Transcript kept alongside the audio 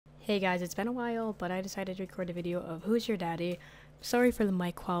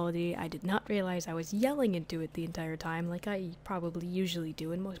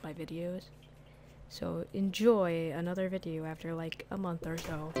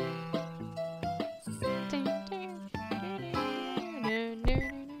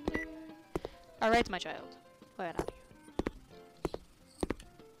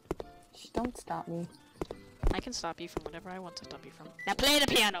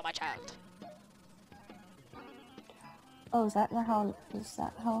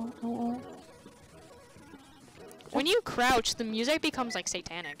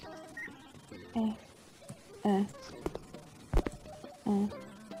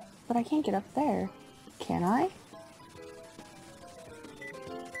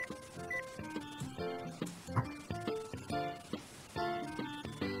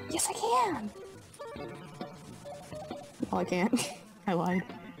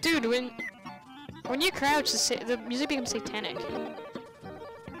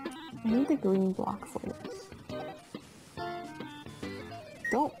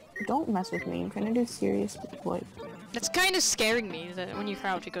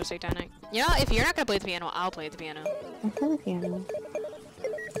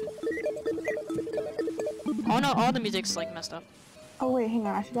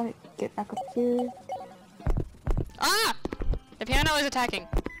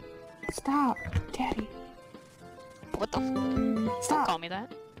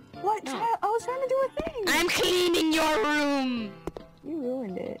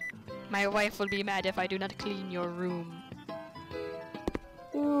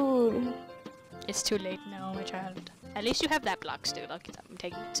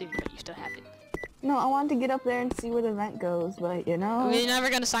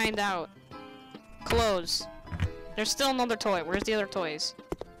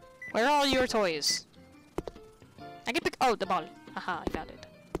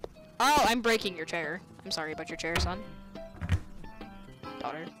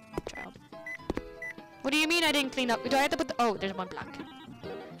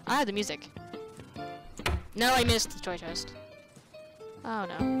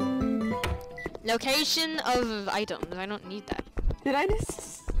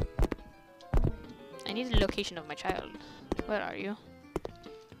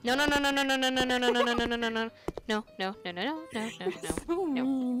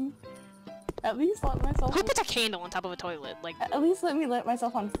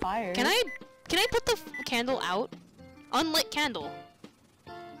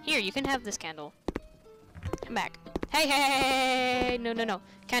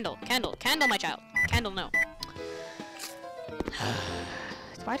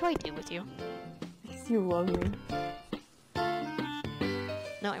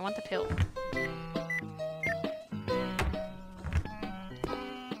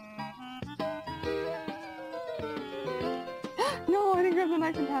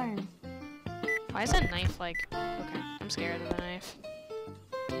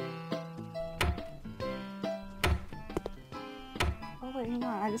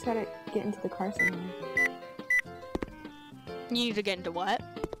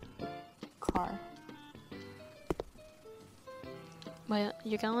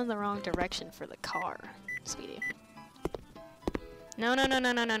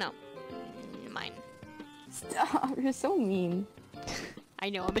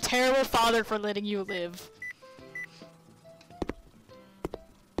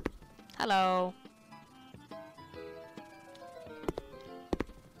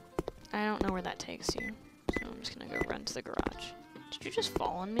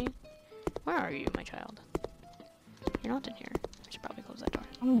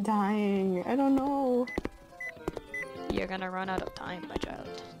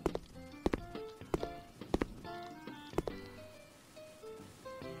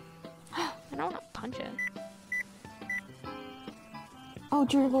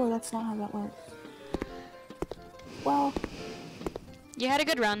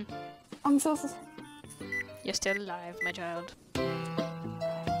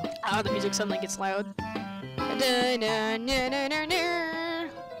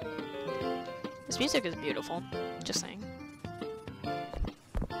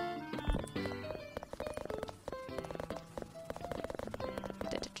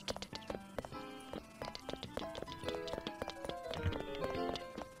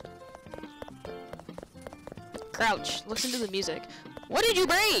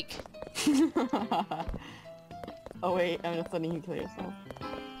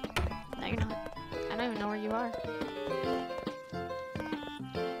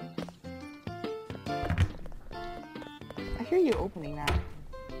hear you opening that.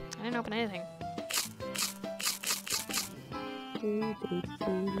 I didn't open anything.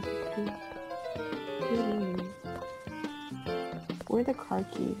 Where are the car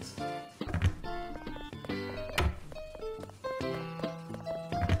keys?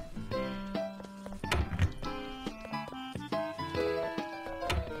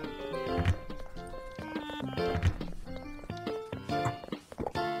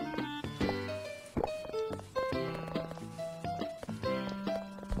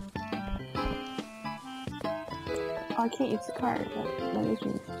 Oh, I can't use the car. That makes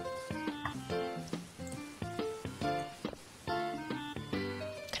me...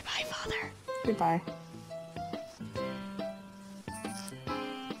 Goodbye, Father. Goodbye.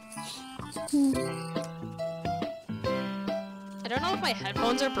 I don't know if my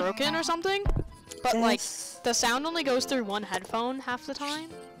headphones are broken or something, but like, the sound only goes through one headphone half the time.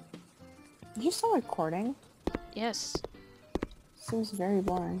 Are you still recording? Yes. Seems very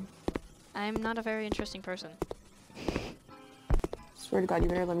boring. I'm not a very interesting person. Swear to God, you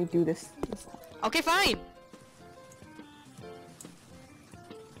better let me do this. Okay, fine!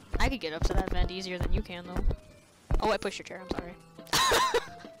 I could get up to that vent easier than you can, though. Oh, I pushed your chair, I'm sorry.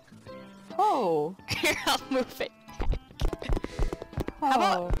 Oh! Here, I'll move it back.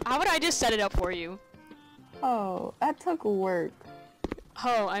 Oh. How about I just set it up for you? Oh, that took work.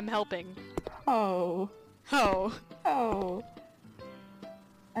 Oh, I'm helping. Oh. Oh. Oh.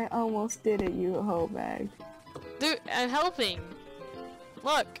 I almost did it, you hoe bag. Dude, I'm helping.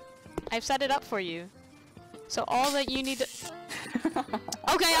 Look, I've set it up for you. So all that you need to...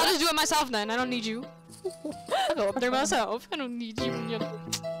 Okay, I'll just do it myself then. I don't need you. I'll go up there myself. I don't need you and your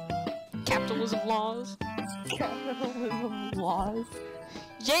capitalism laws. Capitalism laws?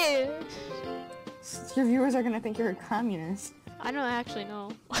 Yeah! Your viewers are gonna think you're a communist. I don't actually know.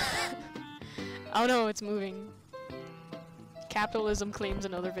 Oh no, it's moving. Capitalism claims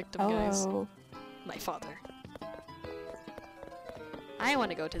another victim, guys. Hello. My father. I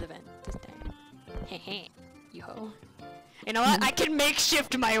want to go to the vent this time. Heh you ho. You know what? I can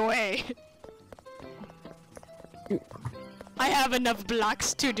makeshift my way. I have enough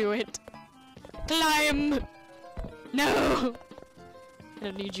blocks to do it. Climb! No! I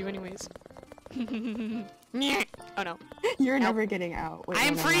don't need you anyways. Oh no. You're never getting out. Wait,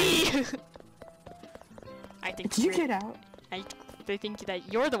 I'm no, free! I think Did you get out? I think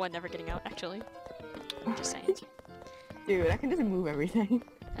that you're the one never getting out, actually. Just saying. Dude, I can just move everything.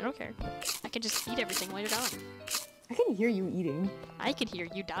 I don't care. I can just eat everything while you're gone. I can hear you eating. I can hear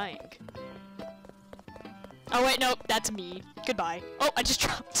you dying. Oh wait, no, that's me. Goodbye. Oh, I just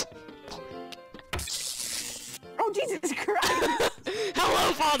dropped. Oh, Jesus Christ!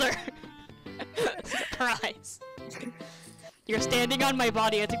 Hello, father! Surprise. You're standing on my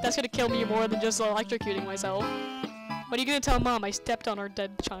body. I think that's gonna kill me more than just electrocuting myself. What are you gonna tell Mom? I stepped on our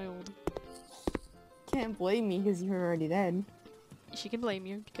dead child. Can't blame me because you're already dead. She can blame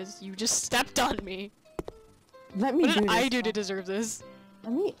you because you just stepped on me. Let me What did I do now. to deserve this?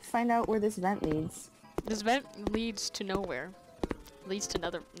 Let me find out where this vent leads. This vent leads to nowhere. Leads to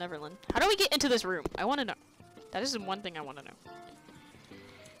Neverland. How do we get into this room? I want to know. That is one thing I want to know.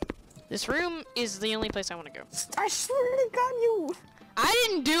 This room is the only place I want to go. I swear to God, you... I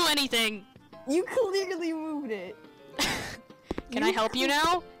didn't do anything! You clearly moved it. Can I help you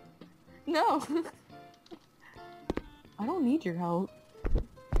now? No. I don't need your help.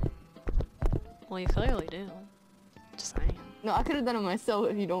 Well, you clearly do. Just saying. No, I could have done it myself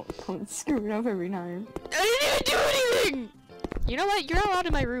if you don't come screw it up every time. I didn't even do anything! You know what? You're not allowed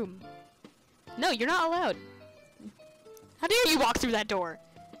in my room. No, you're not allowed. How dare you walk through that door?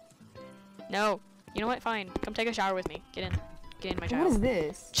 No. You know what? Fine. Come take a shower with me. Get in. Get in, my child. What is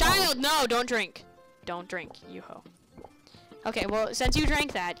this? Child, no! Don't drink. Don't drink, you ho. Okay, well, since you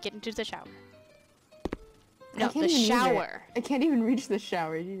drank that, get into the shower. No, the shower. I can't even reach the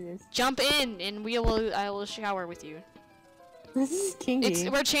shower, Jesus. Jump in, and I will shower with you. This is kinky.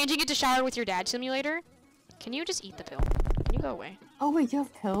 We're changing it to shower with your dad simulator. Can you just eat the pill? Can you go away? Oh wait, you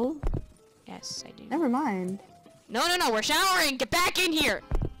have pills? Yes, I do. Never mind. No, we're showering! Get back in here!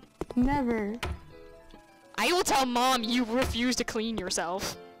 Never. I will tell Mom you refuse to clean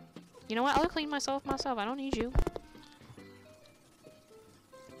yourself. You know what? I'll clean myself. I don't need you.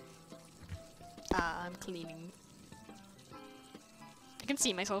 I'm cleaning. I can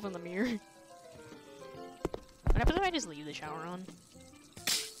see myself in the mirror. What happens if I just leave the shower on?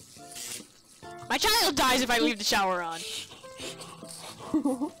 My child dies if I leave the shower on!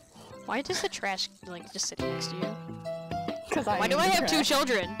 Why does the trash, like, just sit next to you? Why do I have two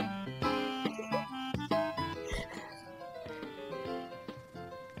children?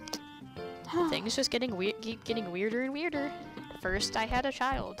 Things just getting keep getting weirder and weirder. First I had a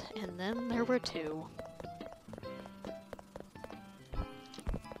child, and then there were two.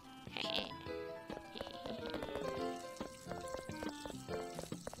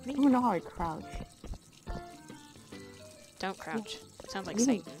 I don't know how I crouch. Don't crouch. Sounds like You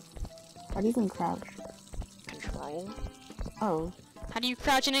can- Satan. How do you even crouch? Control. Oh. How do you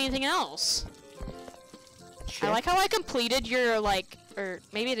crouch in anything else? Shift. I like how I completed your, like, or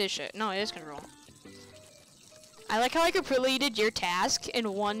maybe it is shit. No, it is control. I like how I completed your task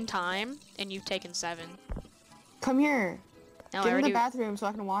in one time, and you've taken 7. Come here. No, Get in the bathroom so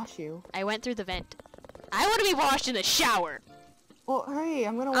I can wash you. I went through the vent. I want to be washed in the shower. Well, hurry,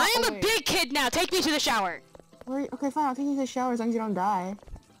 I'm gonna wash. I am a big kid now. Take me to the shower. Hurry. Okay, fine. I'll take you to the shower as long as you don't die.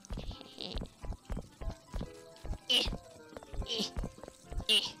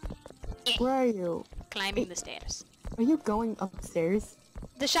 Where are you? Climbing the stairs. Are you going upstairs?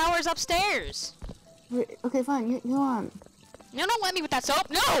 The shower's upstairs. Wait, okay, fine. You on? No, don't let me with that soap.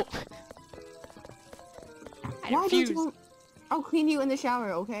 No. I Why refuse. don't you want... I'll clean you in the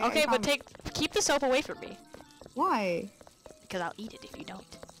shower, okay? Okay, I but promise. keep the soap away from me. Why? Because I'll eat it if you don't.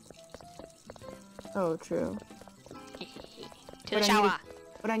 Oh, true. To But the shower.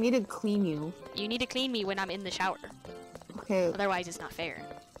 But I need to clean you. You need to clean me when I'm in the shower. Okay, Otherwise, it's not fair.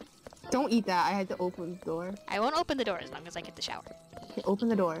 don't eat that. I had to open the door. I won't open the door as long as I get the shower. Okay, open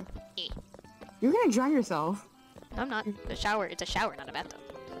the door. Eh. You're gonna drown yourself. No, I'm not. The shower. It's a shower, not a bathtub.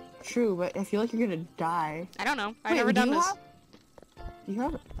 True, but I feel like you're gonna die. I don't know. I've Wait, never do done you this. have- Do you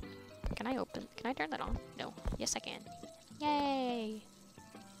have... Can I open? Can I turn that on? No. Yes, I can. Yay!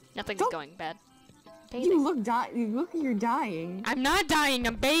 Nothing's Don't- going bad. You look you look like you're dying. I'm not dying.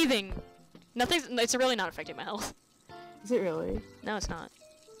 I'm bathing. Nothing's. It's really not affecting my health. Is it really? No, it's not.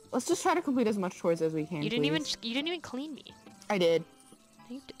 Let's just try to complete as much chores as we can, You didn't even. please. You didn't even clean me. I did.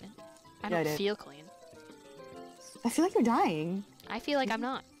 No, you didn't. I Yeah, I don't did. feel clean. I feel like you're dying. I feel like I'm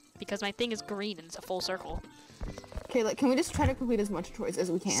not because my thing is green and it's a full circle. Okay, like, can we just try to complete as much chores as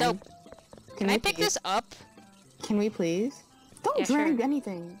we can? So, can I we pick please? this up? Can we please? Don't Yeah, drink sure.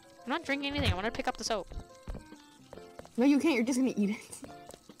 anything. I'm not drinking anything. I want to pick up the soap. No, you can't. You're just gonna eat it.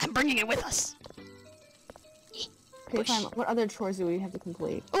 I'm bringing it with us. Okay, Push. fine. What other chores do we have to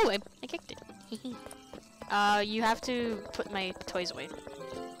complete? Oh, I kicked it. You have to put my toys away.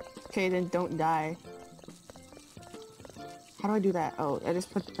 Okay, then don't die. How do I do that? Oh, I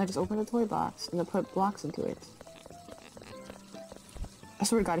just open the toy box and then put blocks into it. I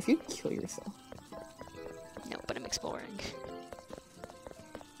swear to God, if you kill yourself. No, but I'm exploring.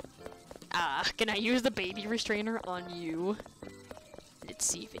 Can I use the baby restrainer on you? Let's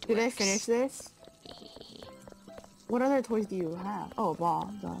see if it Did works. I finish this? What other toys do you have? Oh, a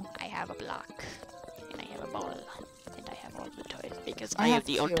ball. Duh. I have a block, and I have a ball, and I have all the toys because I I am have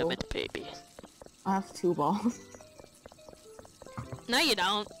the two. ultimate baby. I have 2 balls. No, you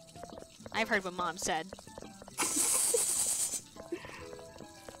don't. I've heard what Mom said.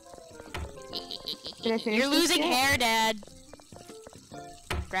 Did I finish You're this losing yet? hair, Dad.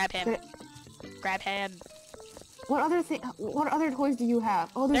 Grab him. Did Grab him. What other toys do you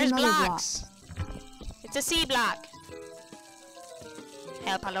have? Oh, there's There's another blocks. It's a C block.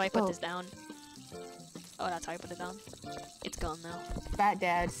 Help, how do I put Oh. this down? Oh, that's how I put it down. It's gone now. block. Fat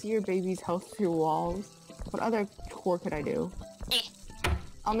Dad, see your baby's health through walls. What other chore could I do? Eh.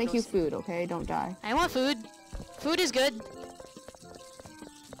 I'll make you Noodles. food, okay? Don't die. I want food. Food is good.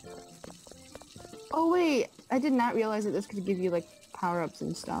 Oh wait, I did not realize that this could give you like power-ups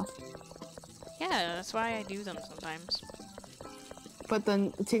and stuff. Yeah, that's why I do them sometimes. But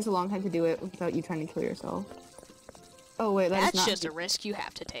then it takes a long time to do it without you trying to kill yourself. Oh wait, that's That's not just a risk you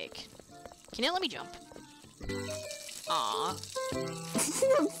have to take. Can you let me jump? Aw.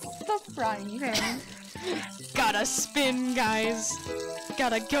 the frying pan. Gotta spin, guys.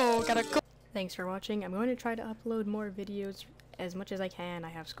 Gotta go, gotta go. Thanks for watching. I'm going to try to upload more videos as much as I can. I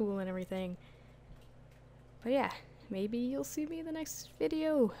have school and everything. But yeah, maybe you'll see me in the next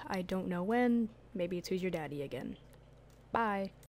video. I don't know when. Maybe it's Who's Your Daddy again. Bye.